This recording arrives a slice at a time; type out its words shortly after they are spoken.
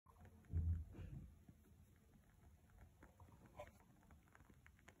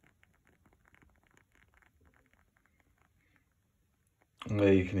And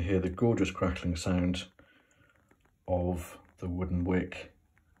there you can hear the gorgeous crackling sound of the wooden wick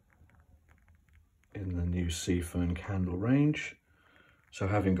in the new sea fern candle range. So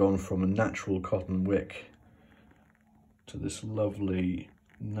having gone from a natural cotton wick to this lovely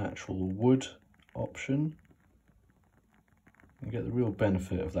natural wood option, you get the real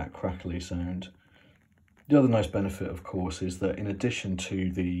benefit of that crackly sound. The other nice benefit, of course, is that in addition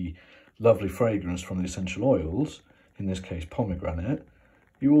to the lovely fragrance from the essential oils, in this case pomegranate,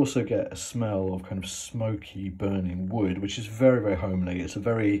 you also get a smell of kind of smoky burning wood, which is very, very homely. It's a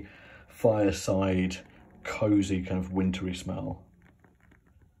very fireside, cozy kind of wintry smell.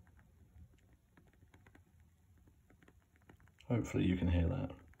 Hopefully you can hear that.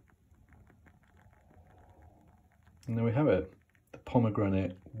 And there we have it, the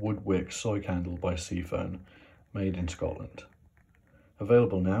Pomegranate Woodwick Soy Candle by Sea Fern, made in Scotland.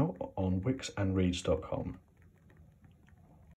 Available now on wicksandreeds.com.